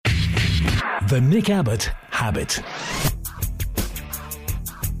The Nick Abbott Habit.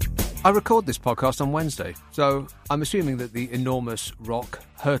 I record this podcast on Wednesday, so I'm assuming that the enormous rock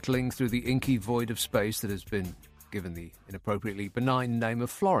hurtling through the inky void of space that has been given the inappropriately benign name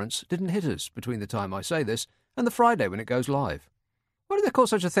of Florence didn't hit us between the time I say this and the Friday when it goes live. Why do they call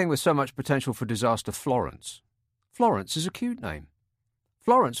such a thing with so much potential for disaster Florence? Florence is a cute name.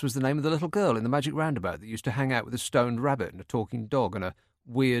 Florence was the name of the little girl in the Magic Roundabout that used to hang out with a stoned rabbit and a talking dog and a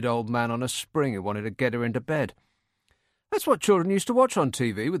weird old man on a spring who wanted to get her into bed. That's what children used to watch on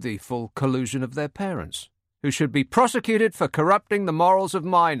TV with the full collusion of their parents, who should be prosecuted for corrupting the morals of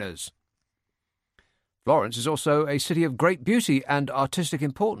minors. Florence is also a city of great beauty and artistic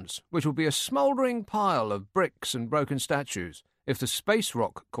importance, which will be a smouldering pile of bricks and broken statues if the space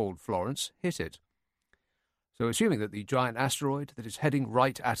rock called Florence hit it. So assuming that the giant asteroid that is heading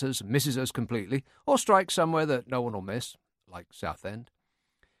right at us misses us completely, or strikes somewhere that no one will miss, like Southend,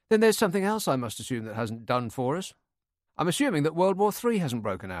 then there's something else I must assume that hasn't done for us. I'm assuming that World War III hasn't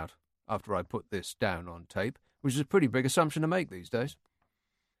broken out, after I put this down on tape, which is a pretty big assumption to make these days.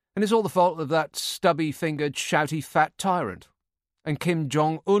 And it's all the fault of that stubby-fingered, shouty, fat tyrant. And Kim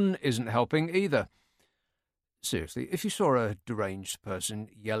Jong-un isn't helping either. Seriously, if you saw a deranged person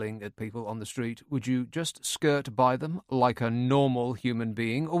yelling at people on the street, would you just skirt by them like a normal human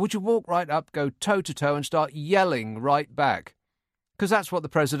being, or would you walk right up, go toe-to-toe and start yelling right back? Because that's what the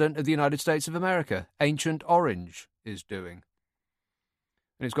President of the United States of America, Ancient Orange, is doing.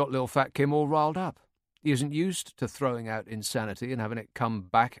 And it's got little fat Kim all riled up. He isn't used to throwing out insanity and having it come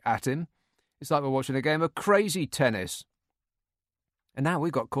back at him. It's like we're watching a game of crazy tennis. And now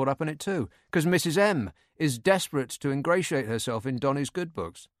we've got caught up in it too, because Mrs. M is desperate to ingratiate herself in Donny's good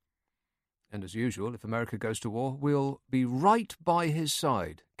books. And as usual, if America goes to war, we'll be right by his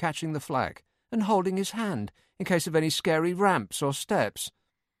side, catching the flak and holding his hand in case of any scary ramps or steps.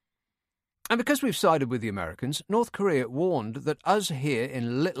 And because we've sided with the Americans, North Korea warned that us here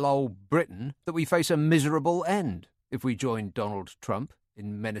in little old Britain that we face a miserable end if we join Donald Trump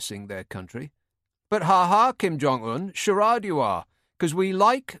in menacing their country. But ha-ha, Kim Jong-un, charade you are, because we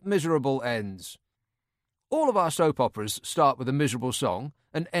like miserable ends. All of our soap operas start with a miserable song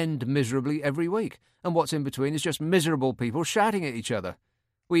and end miserably every week, and what's in between is just miserable people shouting at each other.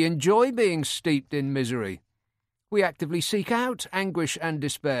 We enjoy being steeped in misery. We actively seek out anguish and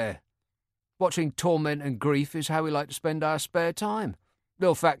despair. Watching torment and grief is how we like to spend our spare time.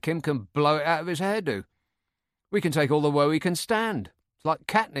 Little fat Kim can blow it out of his hairdo. We can take all the woe he can stand. It's like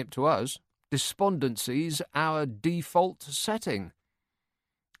catnip to us. Despondency's our default setting.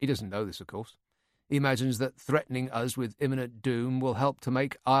 He doesn't know this, of course. He imagines that threatening us with imminent doom will help to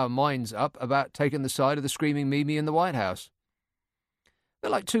make our minds up about taking the side of the screaming Mimi in the White House. They're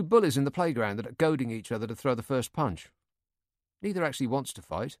like two bullies in the playground that are goading each other to throw the first punch. Neither actually wants to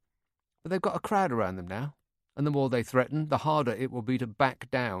fight, but they've got a crowd around them now, and the more they threaten, the harder it will be to back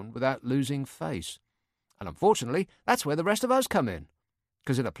down without losing face. And unfortunately, that's where the rest of us come in,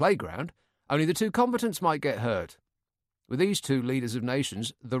 because in a playground, only the two combatants might get hurt. With these two leaders of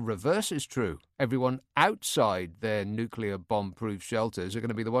nations, the reverse is true. Everyone outside their nuclear bomb-proof shelters are going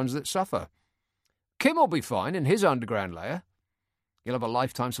to be the ones that suffer. Kim will be fine in his underground lair. He'll have a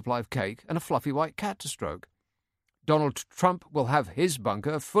lifetime supply of cake and a fluffy white cat to stroke. Donald Trump will have his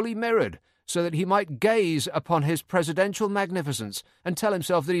bunker fully mirrored so that he might gaze upon his presidential magnificence and tell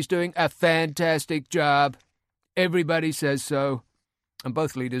himself that he's doing a fantastic job. Everybody says so. And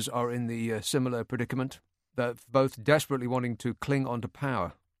both leaders are in the similar predicament. They're both desperately wanting to cling onto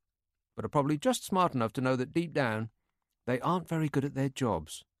power, but are probably just smart enough to know that deep down they aren't very good at their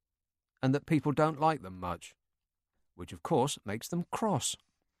jobs, and that people don't like them much, which of course makes them cross.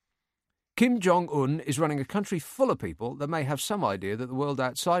 Kim Jong-un is running a country full of people that may have some idea that the world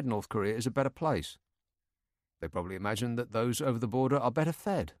outside North Korea is a better place. They probably imagine that those over the border are better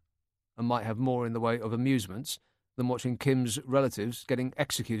fed, and might have more in the way of amusements than watching Kim's relatives getting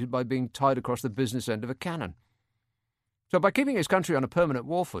executed by being tied across the business end of a cannon. So by keeping his country on a permanent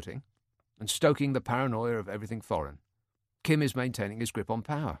war footing and stoking the paranoia of everything foreign, Kim is maintaining his grip on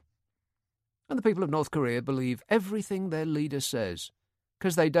power. And the people of North Korea believe everything their leader says,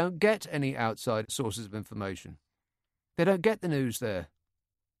 because they don't get any outside sources of information. They don't get the news there.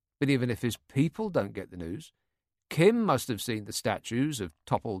 But even if his people don't get the news, Kim must have seen the statues of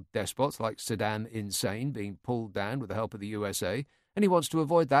toppled despots like Saddam Hussein being pulled down with the help of the USA, and he wants to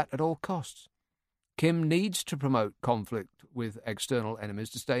avoid that at all costs. Kim needs to promote conflict with external enemies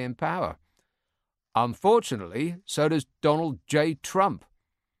to stay in power. Unfortunately, so does Donald J. Trump.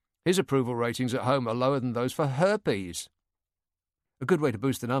 His approval ratings at home are lower than those for herpes. A good way to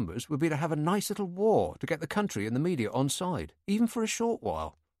boost the numbers would be to have a nice little war to get the country and the media on side, even for a short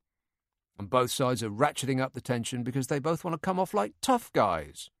while. And both sides are ratcheting up the tension because they both want to come off like tough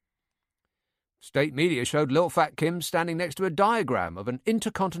guys. State media showed Lil Fat Kim standing next to a diagram of an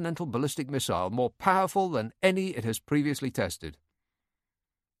intercontinental ballistic missile more powerful than any it has previously tested.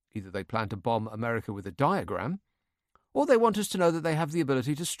 Either they plan to bomb America with a diagram, or they want us to know that they have the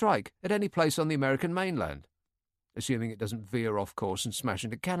ability to strike at any place on the American mainland, assuming it doesn't veer off course and smash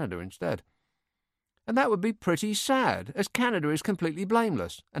into Canada instead. And that would be pretty sad, as Canada is completely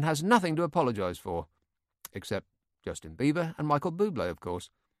blameless and has nothing to apologise for. Except Justin Bieber and Michael Bublé, of course.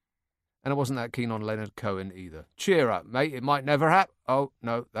 And I wasn't that keen on Leonard Cohen either. Cheer up, mate, it might never happen. Oh,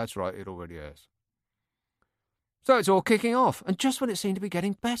 no, that's right, it already has. So it's all kicking off, and just when it seemed to be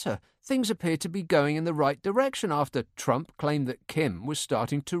getting better, things appeared to be going in the right direction after Trump claimed that Kim was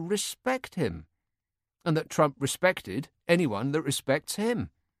starting to respect him, and that Trump respected anyone that respects him.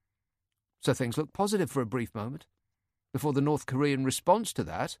 So things looked positive for a brief moment, before the North Korean response to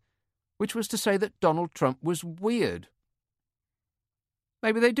that, which was to say that Donald Trump was weird.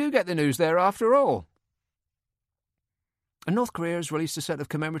 Maybe they do get the news there after all. And North Korea has released a set of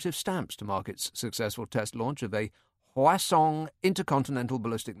commemorative stamps to mark its successful test launch of a Hwasong intercontinental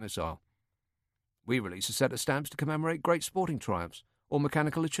ballistic missile. We release a set of stamps to commemorate great sporting triumphs or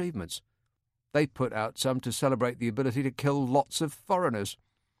mechanical achievements. They put out some to celebrate the ability to kill lots of foreigners.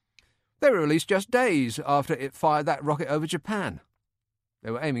 They were released just days after it fired that rocket over Japan. They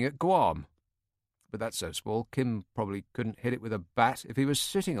were aiming at Guam. But that's so small, Kim probably couldn't hit it with a bat if he was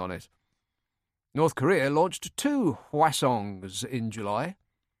sitting on it. North Korea launched 2 Hwasongs in July,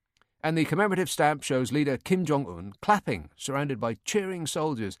 and the commemorative stamp shows leader Kim Jong-un clapping, surrounded by cheering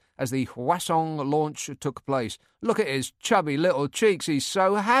soldiers, as the Hwasong launch took place. Look at his chubby little cheeks, he's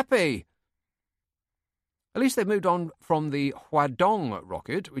so happy! At least they've moved on from the Hwadong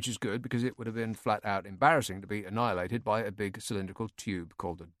rocket, which is good because it would have been flat-out embarrassing to be annihilated by a big cylindrical tube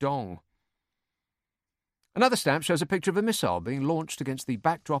called a dong. Another stamp shows a picture of a missile being launched against the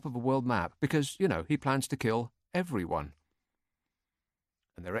backdrop of a world map because, he plans to kill everyone.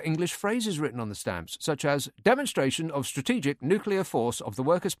 And there are English phrases written on the stamps, such as demonstration of strategic nuclear force of the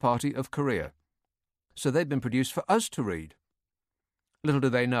Workers' Party of Korea. So they've been produced for us to read. Little do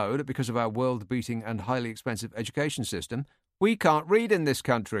they know that because of our world-beating and highly expensive education system, we can't read in this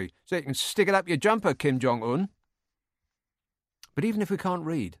country, so you can stick it up your jumper, Kim Jong-un. But even if we can't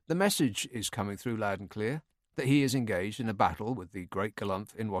read, the message is coming through loud and clear that he is engaged in a battle with the Great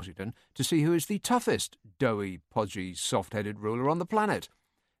Galumph in Washington to see who is the toughest, doughy, podgy, soft-headed ruler on the planet.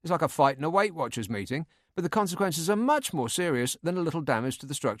 It's like a fight in a Weight Watchers meeting, but the consequences are much more serious than a little damage to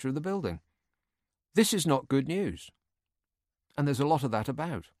the structure of the building. This is not good news. And there's a lot of that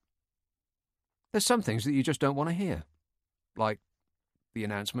about. There's some things that you just don't want to hear, like the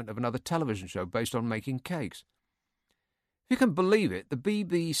announcement of another television show based on making cakes. If you can believe it, the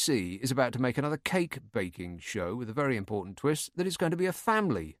BBC is about to make another cake baking show with a very important twist that it's going to be a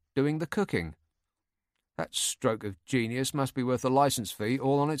family doing the cooking. That stroke of genius must be worth a licence fee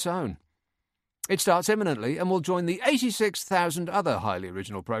all on its own. It starts imminently and will join the 86,000 other highly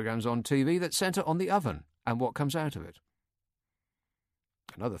original programmes on TV that centre on the oven and what comes out of it.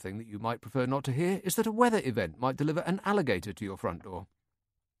 Another thing that you might prefer not to hear is that a weather event might deliver an alligator to your front door.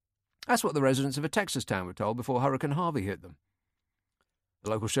 That's what the residents of a Texas town were told before Hurricane Harvey hit them. The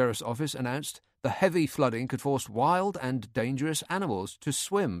local sheriff's office announced the heavy flooding could force wild and dangerous animals to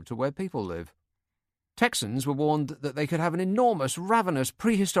swim to where people live. Texans were warned that they could have an enormous, ravenous,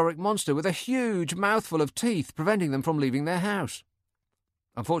 prehistoric monster with a huge mouthful of teeth preventing them from leaving their house.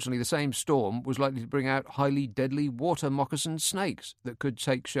 Unfortunately, the same storm was likely to bring out highly deadly water moccasin snakes that could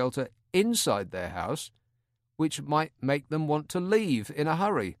take shelter inside their house, which might make them want to leave in a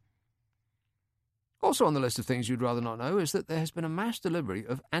hurry. Also on the list of things you'd rather not know is that there has been a mass delivery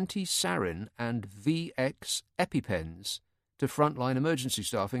of anti-sarin and VX EpiPens to frontline emergency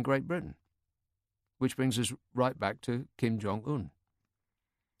staff in Great Britain. Which brings us right back to Kim Jong-un.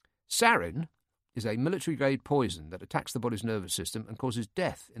 Sarin is a military-grade poison that attacks the body's nervous system and causes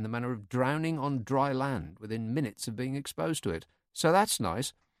death in the manner of drowning on dry land within minutes of being exposed to it. So that's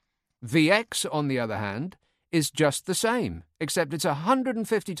nice. VX, on the other hand, is just the same, except it's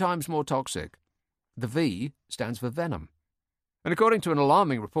 150 times more toxic. The V stands for venom. And according to an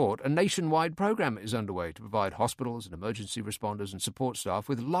alarming report, a nationwide program is underway to provide hospitals and emergency responders and support staff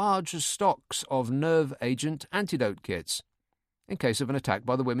with large stocks of nerve agent antidote kits in case of an attack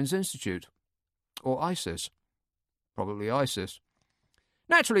by the Women's Institute. Or ISIS. Probably ISIS.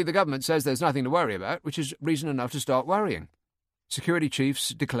 Naturally, the government says there's nothing to worry about, which is reason enough to start worrying. Security chiefs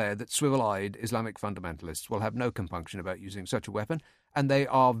declared that swivel-eyed Islamic fundamentalists will have no compunction about using such a weapon, and they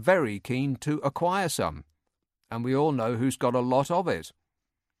are very keen to acquire some. And we all know who's got a lot of it.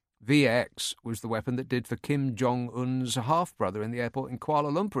 VX was the weapon that did for Kim Jong-un's half-brother in the airport in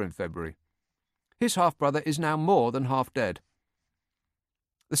Kuala Lumpur in February. His half-brother is now more than half dead.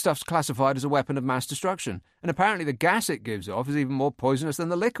 The stuff's classified as a weapon of mass destruction, and apparently the gas it gives off is even more poisonous than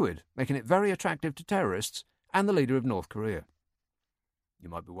the liquid, making it very attractive to terrorists and the leader of North Korea. You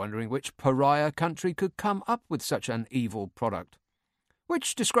might be wondering which pariah country could come up with such an evil product.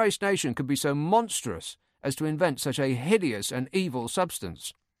 Which disgraced nation could be so monstrous as to invent such a hideous and evil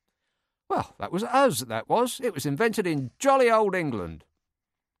substance? Well, that was us, that was. It was invented in jolly old England.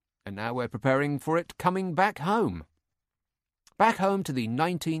 And now we're preparing for it coming back home. Back home to the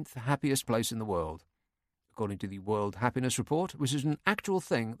 19th happiest place in the world, according to the World Happiness Report, which is an actual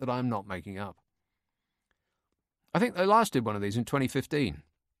thing that I'm not making up. I think they last did one of these in 2015,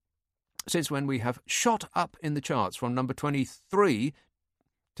 since when we have shot up in the charts from number 23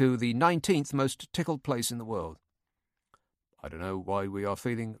 to the 19th most tickled place in the world. I don't know why we are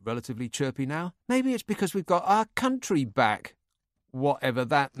feeling relatively chirpy now. Maybe it's because we've got our country back, whatever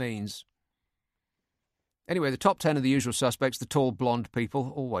that means. Anyway, the top 10 are the usual suspects, the tall blonde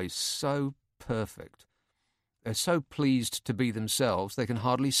people, always so perfect. They're so pleased to be themselves, they can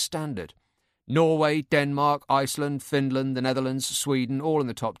hardly stand it. Norway, Denmark, Iceland, Finland, the Netherlands, Sweden, all in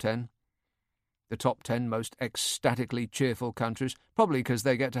the top 10. The top 10 most ecstatically cheerful countries, probably because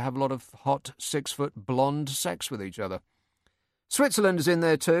they get to have a lot of hot 6-foot blonde sex with each other. Switzerland is in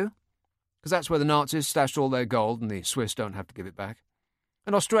there too, because that's where the Nazis stashed all their gold and the Swiss don't have to give it back.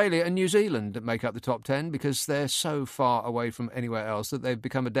 And Australia and New Zealand make up the top 10 because they're so far away from anywhere else that they've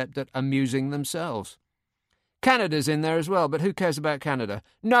become adept at amusing themselves. Canada's in there as well, but who cares about Canada?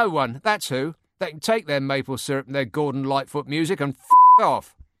 No one, that's who. They can take their maple syrup and their Gordon Lightfoot music and f***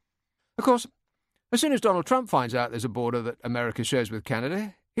 off. Of course, as soon as Donald Trump finds out there's a border that America shares with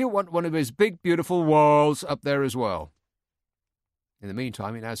Canada, he'll want one of his big, beautiful walls up there as well. In the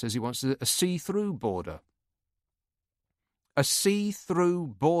meantime, he now says he wants a see-through border. A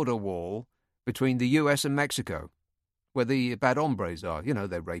see-through border wall between the US and Mexico, where the bad hombres are. You know,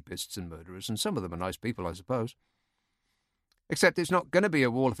 they're rapists and murderers, and some of them are nice people, I suppose. Except it's not going to be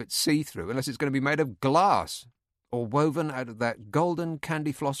a wall if it's see-through, unless it's going to be made of glass, or woven out of that golden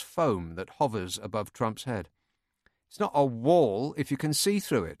candy floss foam that hovers above Trump's head. It's not a wall if you can see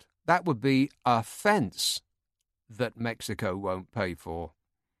through it. That would be a fence that Mexico won't pay for.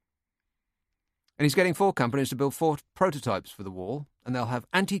 And he's getting 4 companies to build 4 prototypes for the wall, and they'll have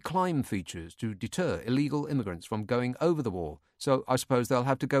anti-climb features to deter illegal immigrants from going over the wall. So I suppose they'll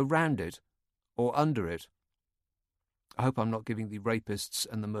have to go round it or under it. I hope I'm not giving the rapists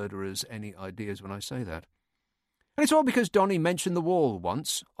and the murderers any ideas when I say that. And it's all because Donny mentioned the wall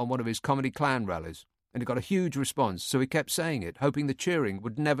once on one of his comedy clown rallies, and it got a huge response, so he kept saying it, hoping the cheering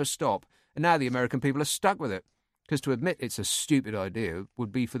would never stop, and now the American people are stuck with it. Because to admit it's a stupid idea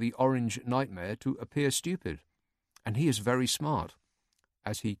would be for the orange nightmare to appear stupid. And he is very smart,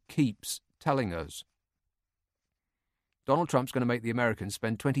 as he keeps telling us. Donald Trump's going to make the Americans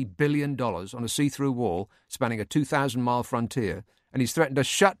spend $20 billion on a see-through wall spanning a 2,000-mile frontier, and he's threatened to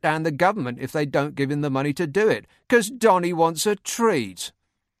shut down the government if they don't give him the money to do it, because Donny wants a treat.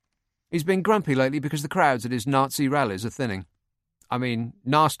 He's been grumpy lately because the crowds at his Nazi rallies are thinning. I mean,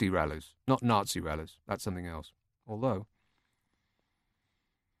 nasty rallies, not Nazi rallies. That's something else. Although.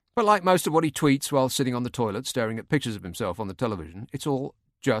 But like most of what he tweets while sitting on the toilet staring at pictures of himself on the television, it's all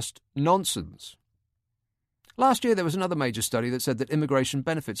just nonsense. Last year there was another major study that said that immigration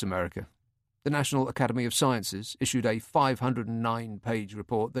benefits America. The National Academy of Sciences issued a 509-page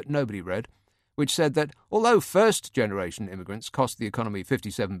report that nobody read, which said that although first-generation immigrants cost the economy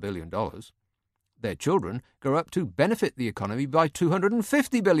 $57 billion, their children grow up to benefit the economy by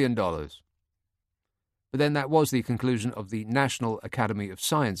 $250 billion. But then that was the conclusion of the National Academy of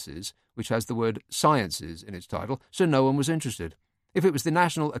Sciences, which has the word sciences in its title, so no one was interested. If it was the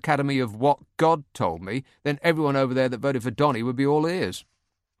National Academy of What God Told Me, then everyone over there that voted for Donny would be all ears.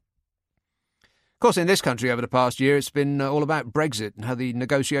 Of course, in this country over the past year, it's been all about Brexit and how the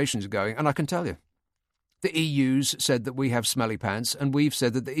negotiations are going, and I can tell you. The EU's said that we have smelly pants, and we've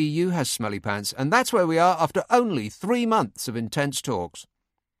said that the EU has smelly pants, and that's where we are after only 3 months of intense talks.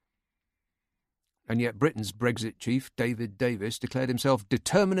 And yet Britain's Brexit chief, David Davis, declared himself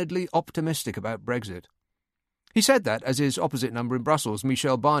determinedly optimistic about Brexit. He said that as his opposite number in Brussels,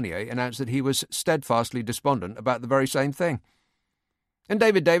 Michel Barnier, announced that he was steadfastly despondent about the very same thing. And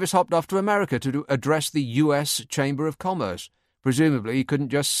David Davis hopped off to America to address the US Chamber of Commerce. Presumably he couldn't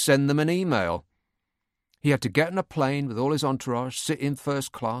just send them an email. He had to get on a plane with all his entourage, sit in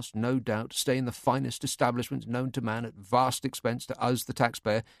first class, no doubt, stay in the finest establishments known to man at vast expense to us, the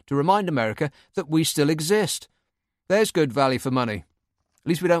taxpayer, to remind America that we still exist. There's good value for money. At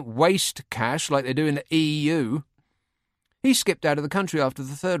least we don't waste cash like they do in the EU. He skipped out of the country after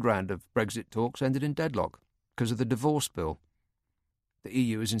the third round of Brexit talks ended in deadlock because of the divorce bill. The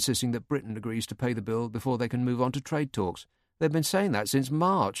EU is insisting that Britain agrees to pay the bill before they can move on to trade talks. They've been saying that since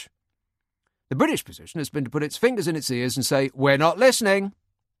March. The British position has been to put its fingers in its ears and say, we're not listening.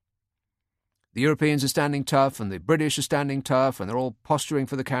 The Europeans are standing tough and the British are standing tough and they're all posturing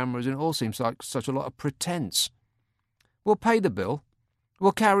for the cameras and it all seems like such a lot of pretence. We'll pay the bill.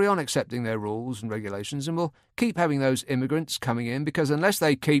 We'll carry on accepting their rules and regulations and we'll keep having those immigrants coming in because unless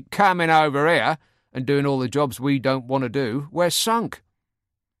they keep coming over here and doing all the jobs we don't want to do, we're sunk.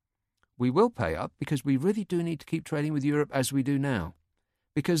 We will pay up because we really do need to keep trading with Europe as we do now.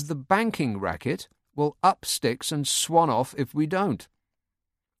 Because the banking racket will up sticks and swan off if we don't.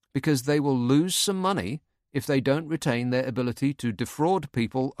 Because they will lose some money if they don't retain their ability to defraud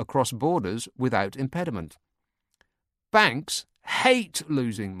people across borders without impediment. Banks hate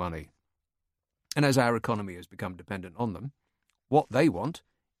losing money. And as our economy has become dependent on them, what they want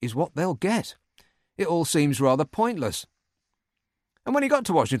is what they'll get. It all seems rather pointless. And when he got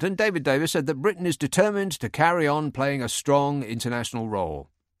to Washington, David Davis said that Britain is determined to carry on playing a strong international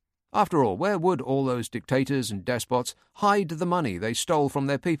role. After all, where would all those dictators and despots hide the money they stole from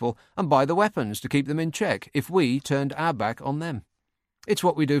their people and buy the weapons to keep them in check if we turned our back on them? It's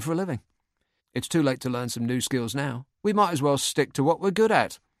what we do for a living. It's too late to learn some new skills now. We might as well stick to what we're good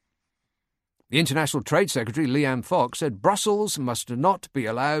at. The International Trade Secretary, Liam Fox, said Brussels must not be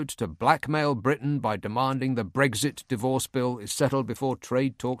allowed to blackmail Britain by demanding the Brexit divorce bill is settled before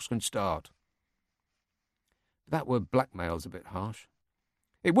trade talks can start. That word blackmail is a bit harsh.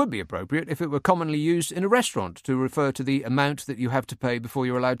 It would be appropriate if it were commonly used in a restaurant to refer to the amount that you have to pay before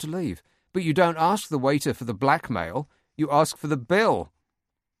you're allowed to leave. But you don't ask the waiter for the blackmail, you ask for the bill.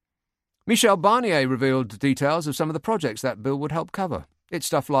 Michel Barnier revealed details of some of the projects that bill would help cover. It's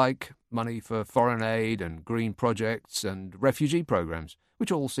stuff like money for foreign aid and green projects and refugee programmes,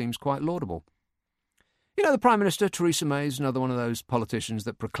 which all seems quite laudable. You know, the Prime Minister, Theresa May, is another one of those politicians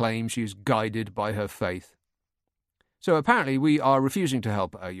that proclaim she is guided by her faith. So apparently we are refusing to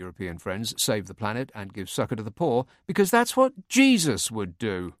help our European friends save the planet and give succour to the poor because that's what Jesus would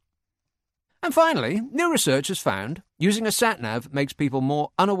do. And finally, new research has found using a sat-nav makes people more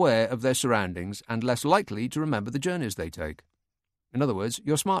unaware of their surroundings and less likely to remember the journeys they take. In other words,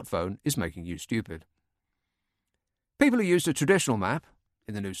 your smartphone is making you stupid. People who used a traditional map,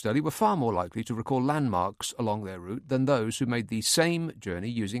 in the new study, were far more likely to recall landmarks along their route than those who made the same journey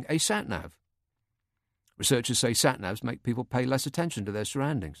using a sat-nav. Researchers say sat-navs make people pay less attention to their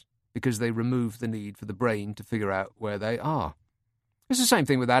surroundings because they remove the need for the brain to figure out where they are. It's the same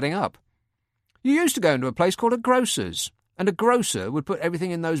thing with adding up. You used to go into a place called a grocer's, and a grocer would put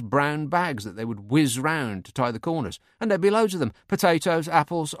everything in those brown bags that they would whiz round to tie the corners, and there'd be loads of them, potatoes,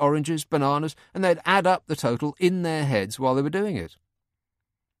 apples, oranges, bananas, and they'd add up the total in their heads while they were doing it.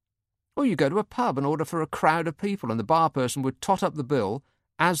 Or you go to a pub and order for a crowd of people, and the bar person would tot up the bill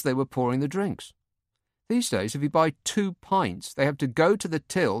as they were pouring the drinks. These days, if you buy 2 pints, they have to go to the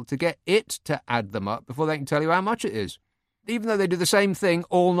till to get it to add them up before they can tell you how much it is, even though they do the same thing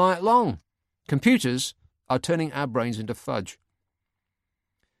all night long. Computers are turning our brains into fudge.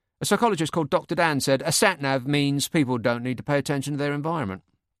 A psychologist called Dr. Dan said a sat-nav means people don't need to pay attention to their environment,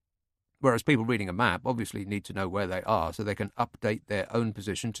 whereas people reading a map obviously need to know where they are so they can update their own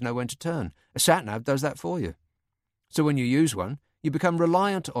position to know when to turn. A sat-nav does that for you. So when you use one, you become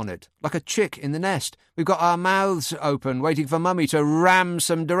reliant on it, like a chick in the nest. We've got our mouths open, waiting for Mummy to ram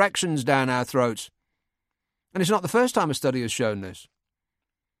some directions down our throats. And it's not the first time a study has shown this.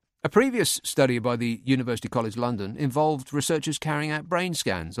 A previous study by the University College London involved researchers carrying out brain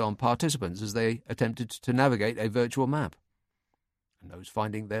scans on participants as they attempted to navigate a virtual map. And those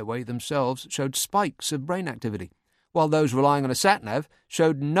finding their way themselves showed spikes of brain activity, while those relying on a sat-nav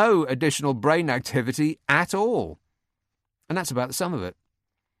showed no additional brain activity at all. And that's about the sum of it.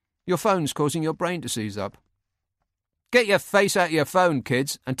 Your phone's causing your brain to seize up. Get your face out of your phone,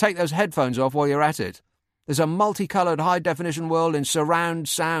 kids, and take those headphones off while you're at it. There's a multicoloured high-definition world in surround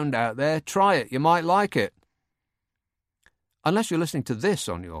sound out there. Try it. You might like it. Unless you're listening to this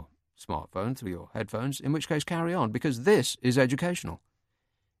on your smartphone through your headphones, in which case carry on, because this is educational.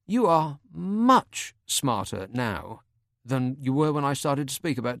 You are much smarter now than you were when I started to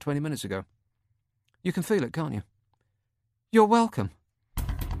speak about 20 minutes ago. You can feel it, can't you? You're welcome.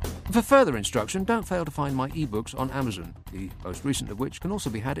 For further instruction, don't fail to find my ebooks on Amazon, the most recent of which can also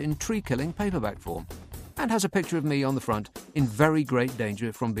be had in tree-killing paperback form, and has a picture of me on the front in very great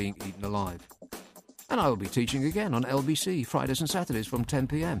danger from being eaten alive. And I will be teaching again on LBC Fridays and Saturdays from 10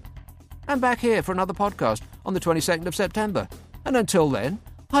 p.m. And back here for another podcast on the 22nd of September. And until then,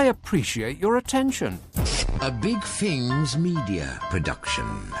 I appreciate your attention. A Big Things Media production.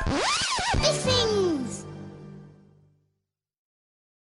 Big Things!